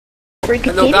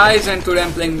Hello guys, and today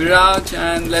I'm playing Mirage,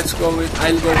 and I'll go with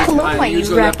my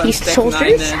usual weapons, Tech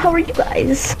 9. How are you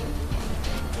guys?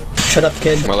 Shut up,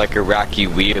 kid. More like Iraqi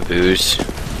weeaboos.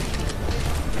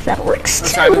 That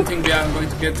works too. I don't think we are going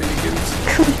to get any kills.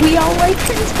 Cause we all like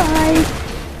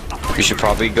hentai. You should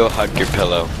probably go hug your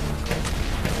pillow.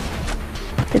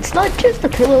 It's not just a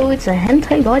pillow, it's a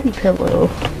hentai body pillow.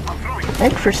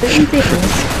 Meant for certain things.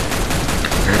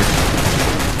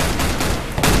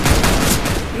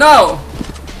 No!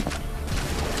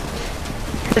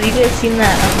 Have you guys seen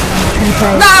that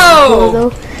hentai pillow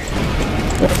though?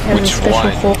 It has Which a special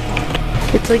one? hole.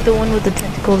 It's like the one with the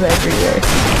tentacles everywhere.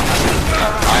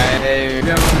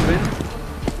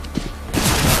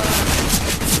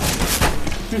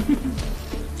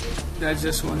 That's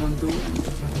just 1 on 2.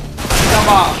 Come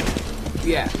on!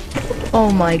 Yeah.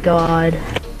 Oh my god.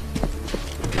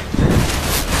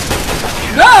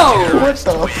 No! What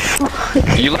the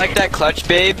fuck? You like that clutch,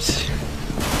 babes?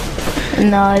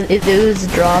 Nah, it was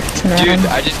dropped, man. Dude,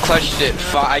 I just clutched it.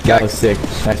 I That got. was sick.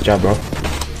 Nice job, bro.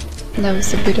 That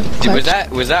was a beautiful Dude, clutch.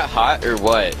 was that hot or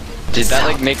what? Did that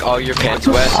like make all your pants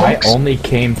wet? I only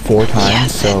came 4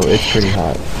 times, so it's pretty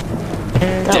hot.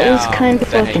 That was kind of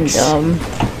fucking thanks. dumb.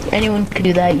 Anyone could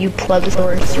do that, you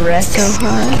plebiscite wreck. So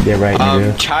hot. Yeah, right,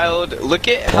 nigga. Child, look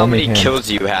at how Only many him. kills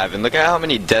you have, and look at how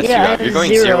many deaths Yeah, you have. You're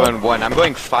going 0. 0 and 1. I'm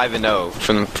going 5 and 0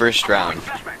 from the first round.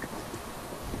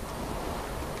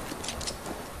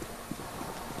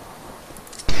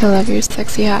 I love your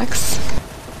sexy hacks.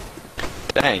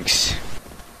 Thanks.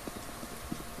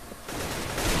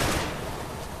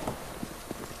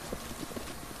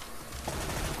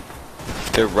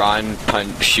 The Ron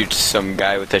punch shoots some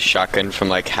guy with a shotgun from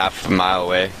like half a mile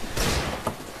away.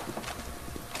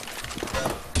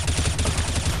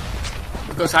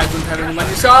 Because I don't have any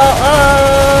money, so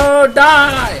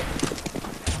die!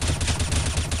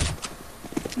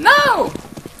 No!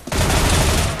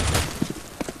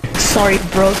 Sorry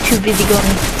bro, too busy going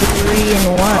 3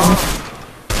 and 1.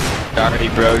 Sorry,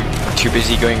 bro. Too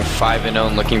busy going 5 and 0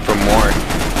 and looking for more.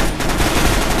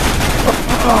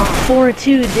 Oh,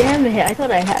 4-2, damn it, I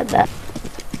thought I had that.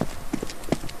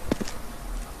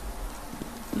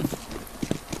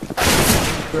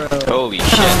 Holy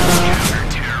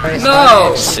shit.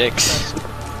 No! 6.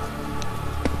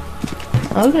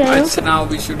 Okay. Right, so now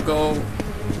we should go,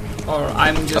 or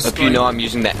I'm just If you know, I'm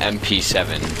using the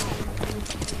MP7.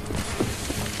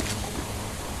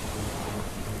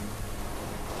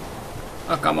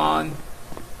 Oh, come on.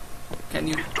 Can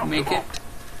you make it?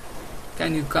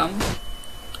 Can you come?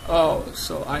 Oh,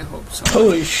 so I hope so.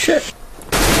 Holy shit!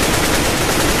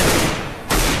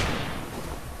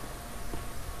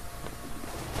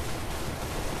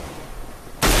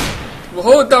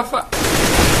 What the fuck?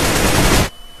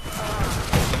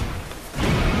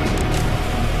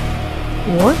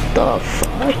 What the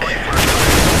fuck?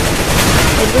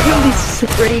 It literally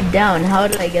sprayed down, how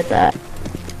did I get that?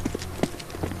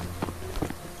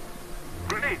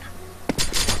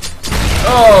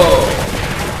 Oh!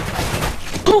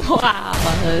 Wow,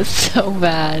 that's so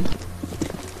bad.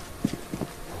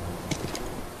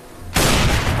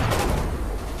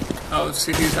 Oh,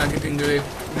 cities are getting raped,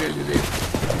 really raped.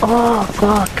 Oh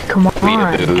fuck, come on.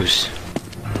 Weeaboos.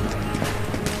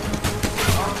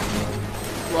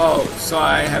 Wow, so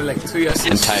I have like 3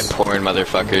 assists. Anti-porn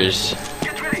motherfuckers.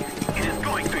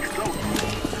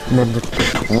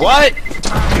 What?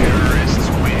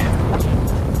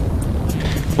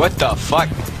 What the fuck?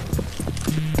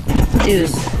 Dude,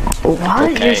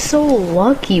 what? Okay. You're so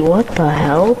lucky, what the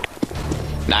hell?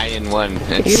 9 and 1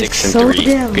 and You're 6 and so 3.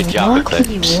 damn Good job,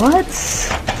 lucky, Eclipse.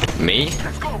 what? Me?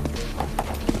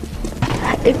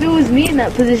 If it was me in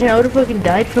that position, I would've fucking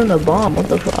died from the bomb, what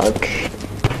the fuck?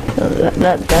 Oh,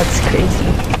 that's crazy.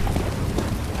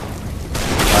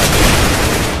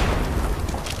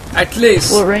 At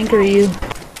least. What rank are you?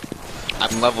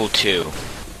 I'm level 2.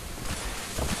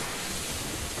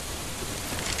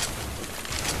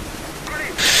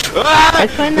 I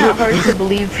find that hard to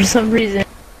believe for some reason.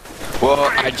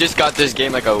 Well, I just got this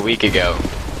game like a week ago.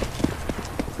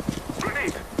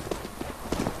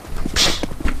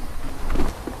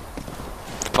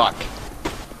 Fuck.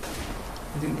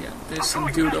 I think, yeah, there's some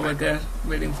dude over there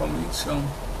waiting for me, so.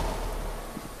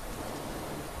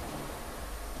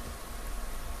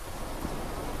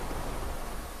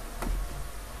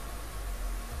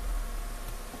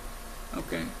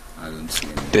 Okay, I don't see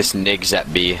any. This nigs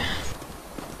at B.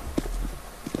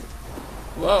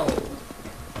 Whoa.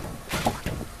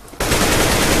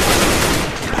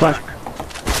 Flash.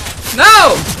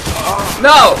 No!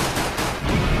 No!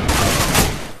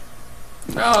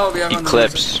 No, we are on the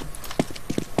Eclipse.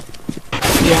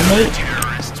 Yeah, mate.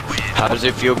 How does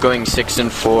it feel going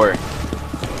 6-4?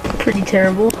 Pretty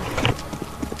terrible.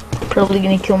 Probably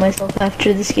gonna kill myself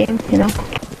after this game, you know?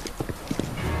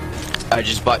 I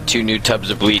just bought 2 new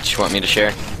tubs of bleach. Want me to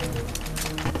share?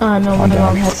 No, my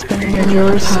mom has some in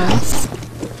yours.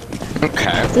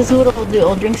 Okay. This is what I'll do.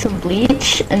 I'll drink some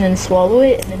bleach and then swallow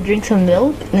it and then drink some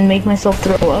milk and then make myself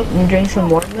throw up and drink some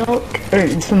more milk or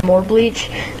some more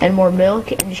bleach and more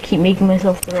milk and just keep making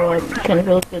myself throw up. Kind of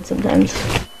feels good sometimes.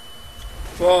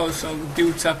 Whoa, some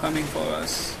dudes are coming for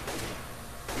us.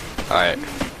 Alright.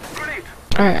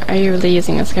 Are you really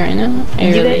using this guy right now? Are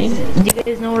you really? Do you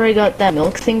guys know where I got that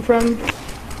milk thing from?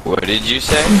 What did you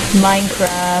say?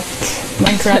 Minecraft.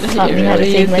 Minecraft taught me how to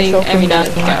Really save myself from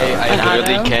dying. I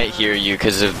literally can't hear you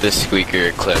because of the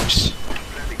squeaker clips.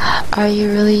 Are you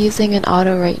really using an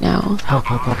auto right now? Help.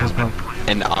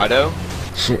 An auto?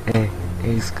 Shit,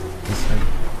 it's like,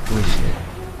 holy shit.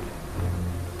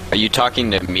 Are you talking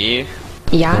to me?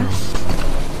 Yeah.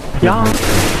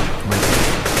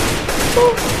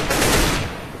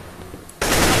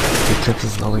 The clips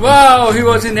is only Wow, he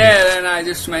was in there and I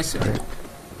just messed it.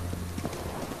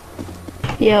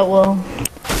 Yeah, well.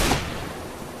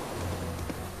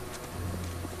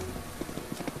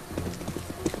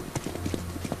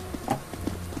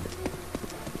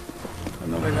 I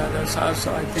don't know where the others are,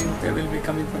 so I think they will be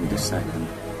coming from this side.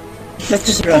 Let's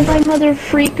just Oh run. my mother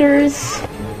freakers.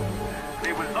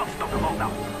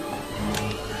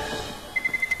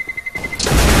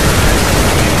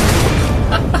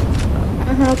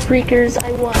 Freakers,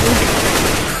 I won.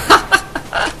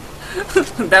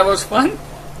 That was fun.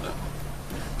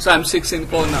 So I'm 6-4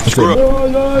 now.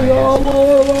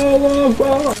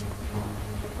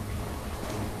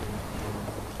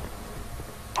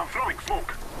 I'm throwing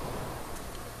smoke.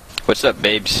 What's up,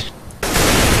 babes?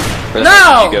 Where the No!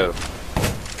 fuck did you go?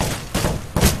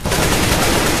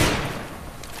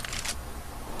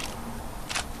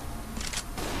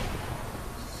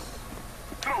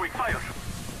 Throwing fire.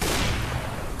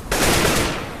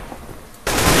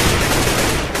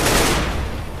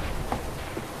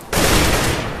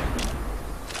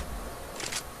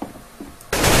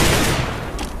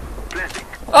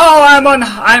 Oh,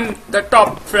 I'm the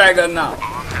top fragger now.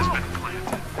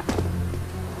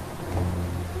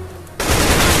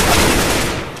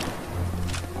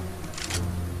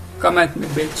 Come at me,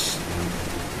 bitch.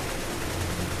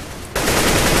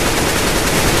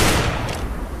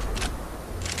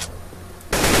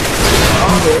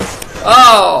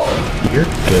 Oh! You're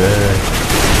good.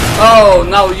 Oh,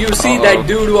 now you see that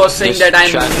dude was saying that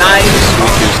I'm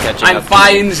 9, I'm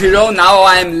 5-0, now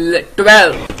I'm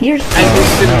 12, You're and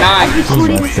he's still 9.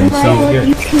 recording this live on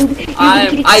YouTube.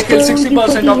 I kill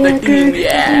 60% of the team,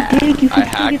 yeah. I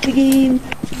hacked. The game. You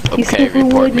Okay, stupid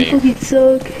report wood, me. you fucking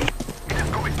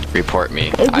suck. Report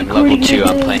me. I'm I'm level recording 2, I'm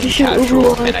again, playing just show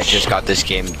casual, and I Overwatch. just got this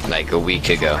game like a week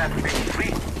ago.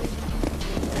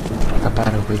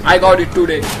 about a week. I got it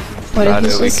today. What About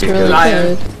if a he's just week ago. really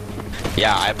Liar. good?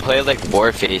 Yeah, I play like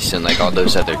Warface and like all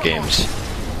those other games.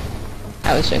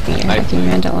 I was joking, you're I- hacking,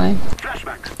 man, don't lie.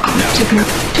 Flashback. No.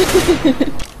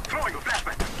 Throwing a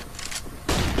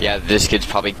flashback. Yeah, this kid's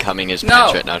probably coming his No.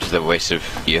 pants right now to the voice of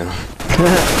you.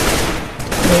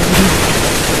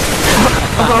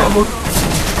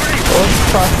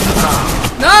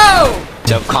 No!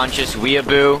 Self-conscious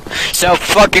weeaboo.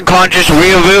 Self-fucking-conscious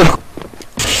weeaboo!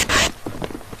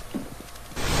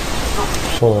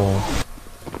 Oh.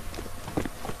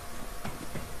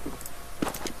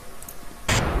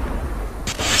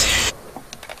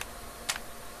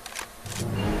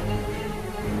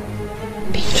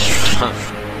 Huh.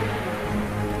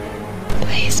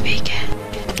 Please make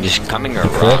it. Just coming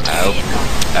around out.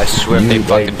 I swear if they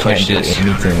fucking push can't this. do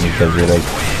anything because you're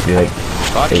like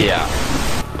Fuck Hey. yeah.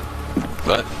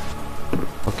 What?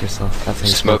 Fuck yourself. That's how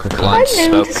you Smoke a cunt. blunt,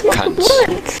 I'm known smoke to smoke a cunts.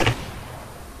 blunt.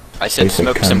 I said They said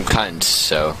smoke some cunt. cunts,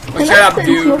 so. Well, shut up, I'm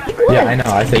dude. smoking blunts. yeah, I know.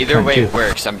 I said Either cunt way too. it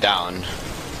works, I'm down.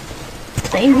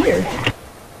 Same here.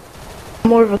 I'm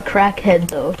more of a crackhead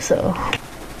though, so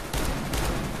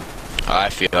Oh, I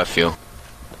feel. I'm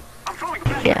throwing a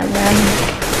flashback. yeah, man.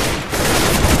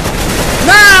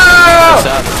 What's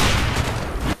No! up?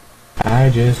 I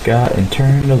just got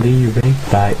internally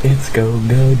raped by It's Go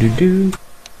Go Do Do.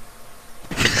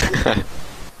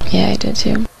 Yeah, I did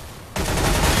too.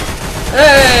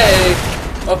 Hey!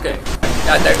 Okay.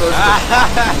 Yeah, that was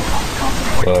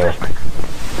good.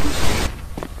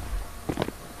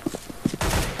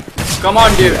 Come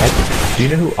on, dude. Do you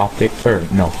know who Optic or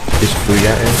no? Is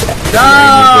Frida is?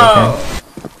 No!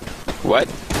 What?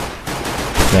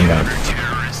 No, no.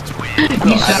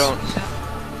 I don't.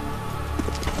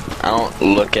 I don't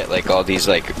look at like all these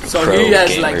like So pro he has,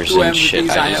 gamers like, 2 and shit. MVPs,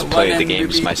 I I just have play 1 the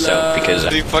games MVP myself because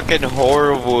plus. I'm fucking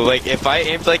horrible. Like if I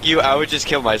aimed like you, I would just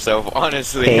kill myself.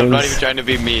 Honestly, I'm not Aims. even trying to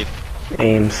be mean.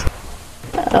 Aims.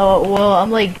 Oh, well,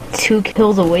 I'm like 2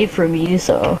 kills away from you,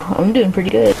 so I'm doing pretty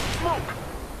good.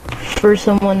 For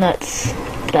someone that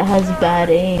has bad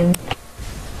aim.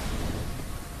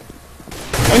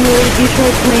 Anyway, if you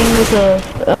try playing with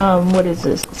a, what is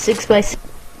this? 6x6.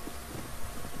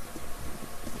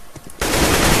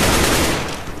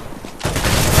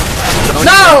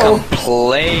 No!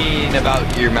 Complain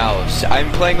about your mouse.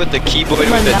 I'm playing with the keyboard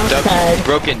My with the mouse W pad.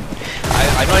 broken.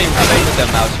 I'm not even playing with the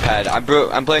mouse pad.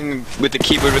 I'm playing with the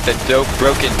keyboard with the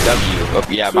broken W. Oh,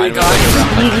 yeah, mine was like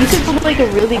around. You could put like a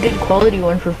really good quality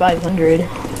one for 500.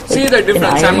 See the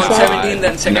difference, I'm on Ironside? 17,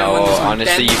 then second No, one is on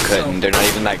honestly 10, you couldn't. so They're not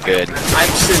even that good. I'm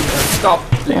still stop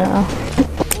playing. Yeah.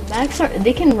 Max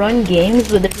they can run games,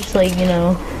 but they're just like, you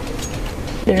know,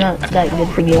 they're not that good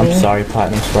for gaming. I'm sorry,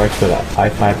 Platinum Sparks, but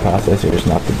i5 processor is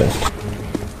not the best.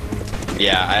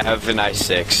 Yeah, I have an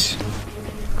i6.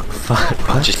 Fuck,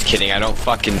 what? Just kidding, I don't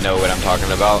fucking know what I'm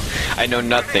talking about. I know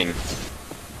nothing.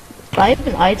 I have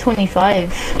an i25.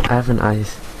 I have an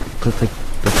ice. But like,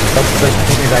 That's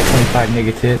like 25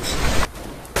 nigga tits.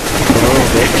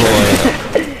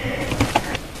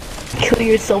 Kill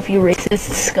yourself, you racist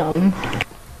scum.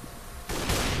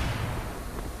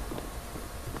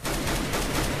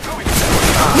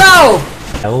 No!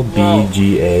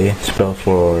 LBGA, spelled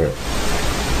for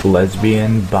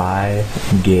lesbian, bi,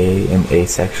 gay, and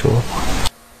asexual.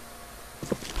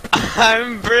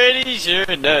 I'm pretty sure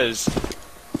it does.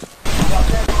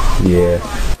 Yeah.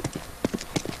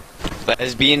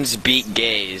 Lesbians beat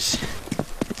gays.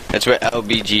 That's what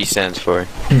LBG stands for.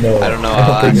 No, I don't know I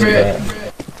how don't think that's so.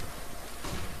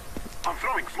 I'm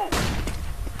throwing smoke.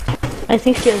 I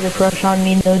think she has a crush on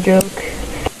me, no joke.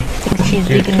 Thinks she's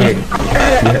Dude, digging kid, me.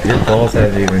 your balls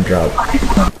haven't even dropped.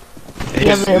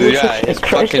 Yeah, but it looks like his a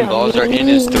crush fucking on balls me. are in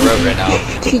his throat right now.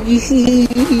 He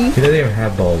doesn't even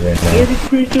have balls right now.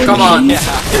 Come on. Yeah,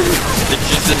 it's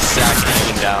just a sack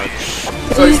hanging down.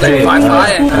 So it's like Wi-Fi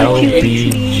and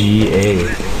LBGA.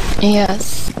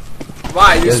 Yes.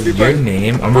 why these Does your people?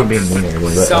 name, I'm not being mean here,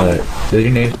 but does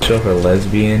your name show for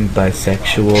lesbian,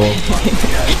 bisexual,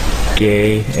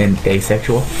 gay, and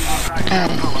asexual?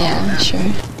 Yeah, sure.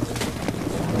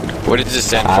 What does it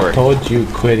stand I for? told you,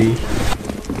 Quitty.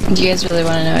 Do you guys really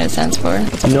want to know what it stands for?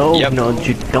 no, Yep. no,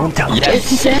 you don't tell me. It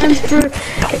Yes. stands for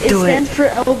do it.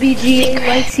 LBGA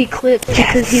likes Eclipse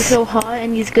because he's so hot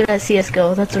and he's good at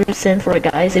CS:GO. That's what it stands for,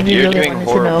 guys. If you You're really doing wanted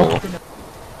to know. horrible.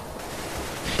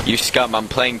 You scum, I'm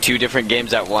playing 2 different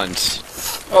games at once.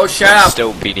 Oh, shut I'm up.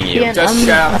 still beating you. Yeah, and Just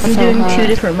shout. I'm So doing hot. 2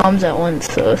 different moms at once.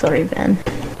 So sorry, Ben.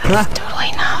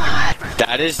 Totally not.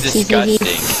 That is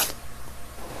disgusting.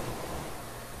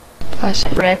 Gosh.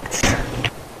 Wrecked.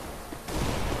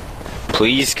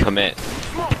 Please commit.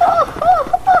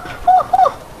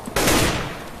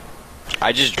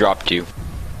 I just dropped you.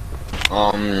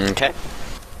 Okay.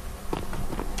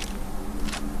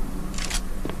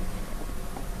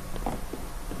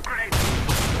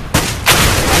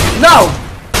 No!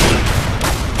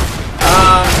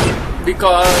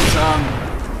 Because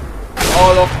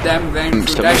all of them went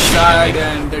to that side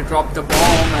and they dropped the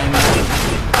bomb and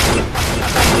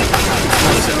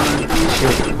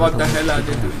what the hell are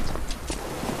they doing?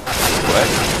 What?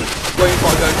 Going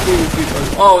for the 2 people.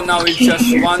 Oh, now it's just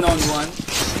 1-on-1.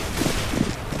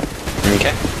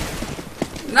 Okay.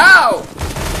 No!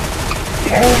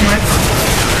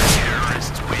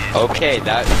 Okay,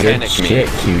 that Good panicked me. shit,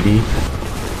 cutie.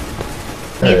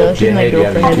 You know, she's my Jay, do you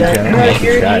have a girlfriend, YouTube I bet. channel? Right, I should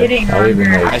you're try it. hitting I'll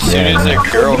even like, As soon as a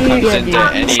girl comes into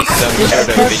any some sort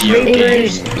of video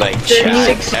game like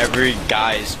chat, every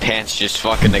guy's pants just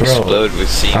fucking explode with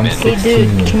semen. Hey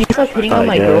dude, can you stop hitting on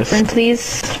my guess. girlfriend,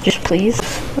 please? Just please.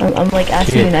 I'm like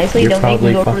asking you Kid, nicely. you're Don't make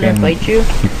me go over there and probably fight you.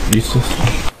 useless.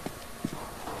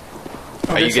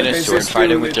 Are you gonna sword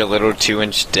fight him with your little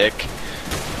 2-inch dick?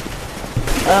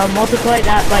 Multiply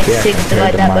that by Yeah, 6, divide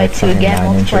compared to that by my 2 again,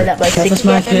 fucking multiply that by 6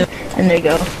 again, and there you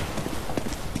go.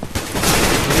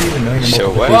 So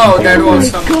what? Wow, that was Oh my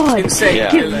some God. insane Yeah.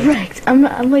 kill. Get wrecked. I'm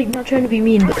like not trying to be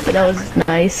mean, but that was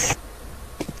nice.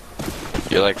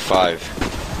 You're like 5.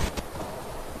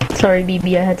 Sorry,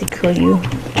 BB, I had to kill you.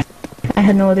 I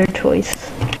had no other choice.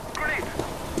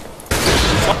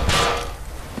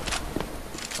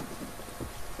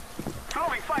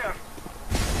 Throwing fire.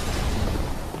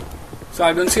 So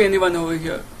I don't see anyone over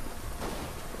here.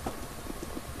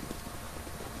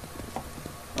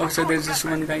 Oh, so there's just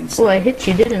one guy inside. Oh, I hit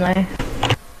you, didn't I?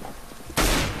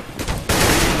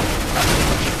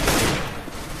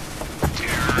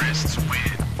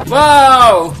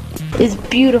 Wow! is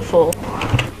beautiful.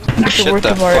 It's a Shut work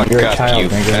the of art. fuck You're a up, child, you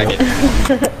nigga.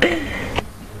 faggot.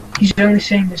 He's only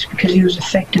saying this because he was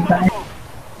affected by it.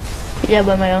 Yeah,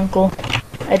 by my uncle.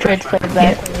 I tried to fight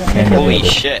back. And Holy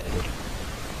nigga. shit.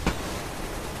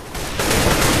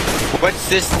 What's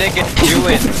this nigga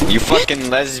doing? You fucking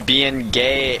lesbian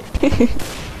gay.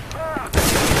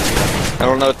 I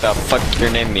don't know what the fuck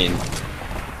your name means.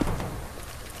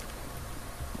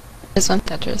 This one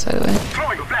Tetris, by the way.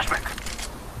 Throwing a flashback.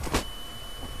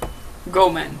 Go,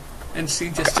 man. And see,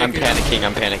 just check I'm it out. panicking,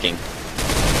 I'm panicking.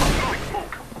 Throwing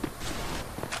smoke.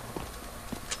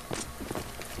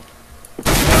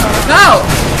 No!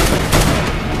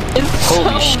 It's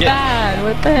Holy so shit. bad.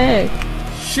 What the heck?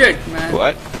 Shit, man.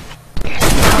 What?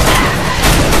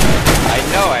 I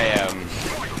know I am.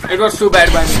 It was too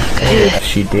bad by me.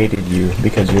 She dated you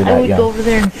because you're I that would go young. over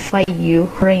there and fight you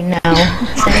right now.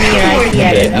 Send me your IP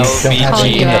Yeah, address. you don't have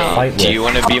anything to LBG, fight do with. you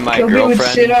want to be my Kobe would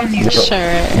sit girlfriend? on you. Sure,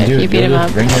 if Dude, you beat him just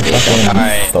up. bring your fucking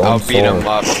Alright, phone I'll beat him sword.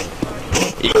 up.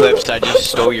 Eclipse, I just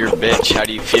stole your bitch. How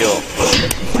do you feel?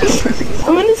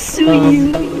 I'm gonna sue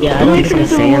you. Yeah, I don't think Pictures I'm of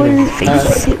saying water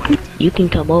face. You can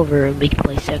come over and we can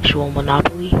play sexual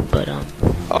Monopoly, but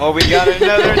Oh, we got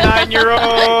another 9-year-old!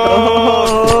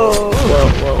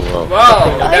 whoa.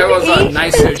 Wow, that was a I'm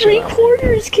nice 8 hit.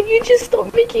 3/4. Can you just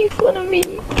stop making fun of me?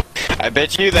 I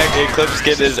bet you that Eclipse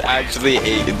skin is actually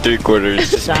 8 3/4.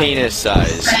 It's penis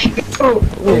size.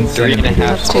 In 3.5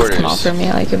 That's too small quarters. for me.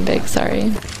 I like him big.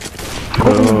 Sorry.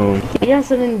 Yeah,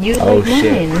 so then you Oh, like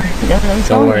shit. mine. That's what I'm Don't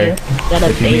telling worry. you. If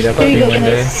you meet up with Here you me go, one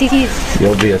day, guys. CTs.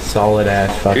 you'll be a solid ass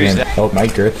Who's fucking. that? Oh, my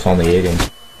girth's only 8 inch.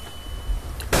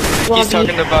 He's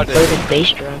talking about Play it. the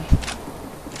bass drum.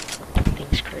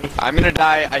 Thing's crazy. I'm gonna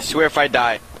die. I swear if I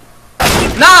die.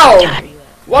 No!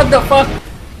 What the fuck?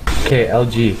 Okay,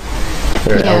 LG.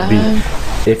 Or Yeah. LB.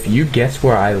 If you guess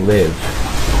where I live,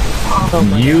 Oh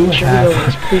my you gosh, have. here we go with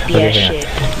this creepy Okay, ass hang on. shit.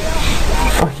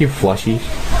 Fuck you, Flushy.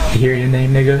 You hear your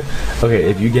name, nigga? Okay,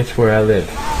 if you guess where I live,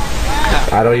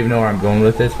 I don't even know where I'm going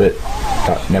with this, but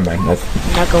never mind. That's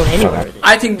I'm not going anywhere with it.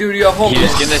 I think, dude, you're He was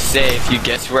homeless. gonna say if you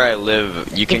guess where I live,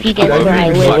 you can If you guess come over where I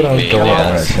and live- fuck what I was me. going on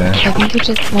Yes. right there. I think he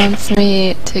just wants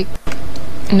me to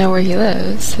know where he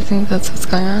lives. I think that's what's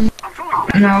going on.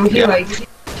 No, he Yeah. like,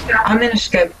 I'm in a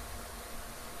Skype.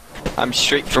 I'm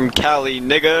straight from Cali,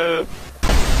 nigga.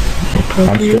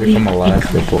 I'm straight from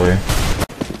Alaska, boy.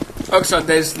 Okay, so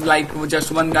there's like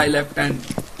just one guy left and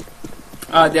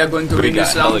they are going to We win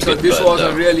this got hella round. So good this bud, was a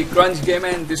though. really crunch game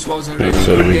and this was a really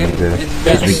So good we game. need to, In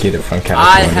we which get it from I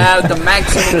California. have the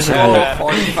maximum score of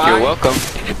 45. You're welcome.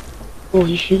 Oh,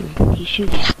 he's shooting. He's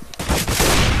shooting.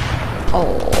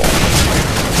 Oh.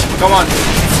 Come on,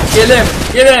 kill him,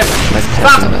 kill him.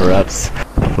 Fuck. Erupts.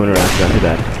 When erupts after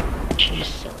that.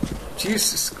 Jesus.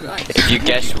 Jesus Christ. If you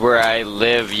guess where I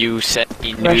live, you send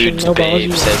me Russian, nudes, no balls, babe,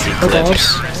 you- says no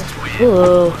Eclipse.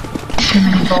 Whoa.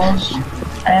 Balls.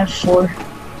 I have 4.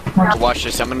 Watch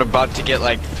this, I'm about to get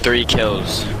like 3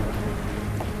 kills.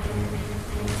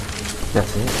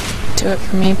 That's it. Do it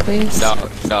for me, please.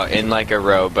 No, in like a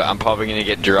row, but I'm probably gonna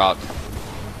get dropped.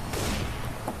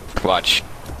 Watch.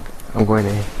 I'm going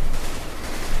to.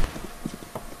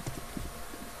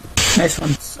 Nice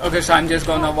one. Okay, so I'm just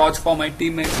gonna watch for my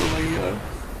teammates over here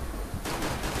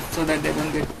so that they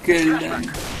don't get killed and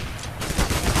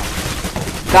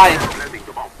die. Planting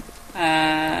the bomb.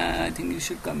 I think you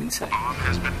should come inside. Bomb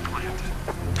has been planted.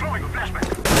 Throwing a flashback.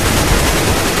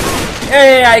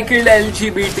 Hey, I killed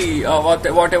LGBT or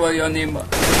whatever your name was.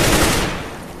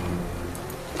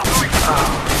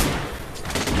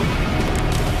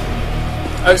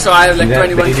 So I have like See that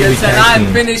 21 baby kills and tag I'm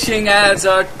team. finishing as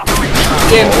a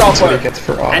game topper.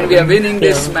 And we are winning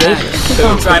this match. So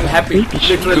I'm happy.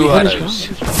 Literally Who happy. others?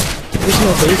 There's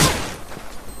no bass.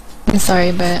 I'm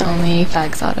sorry, but only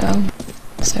fags auto.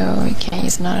 So we can't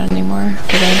use an auto anymore.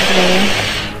 Today.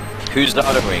 Who's the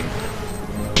autoing?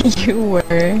 You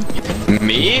were.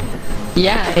 Me?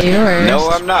 Yeah, you were. No,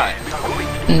 I'm not.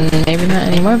 Maybe not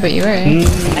anymore, but you were.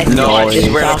 No, I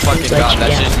swear to fucking God,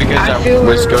 that's just because I feel I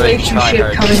was a going to try relationship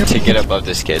hard coming to get above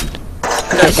this kid.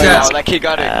 That's No, it. that kid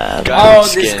got a Oh,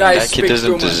 this skin. guy That kid speaks too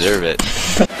doesn't much. deserve it.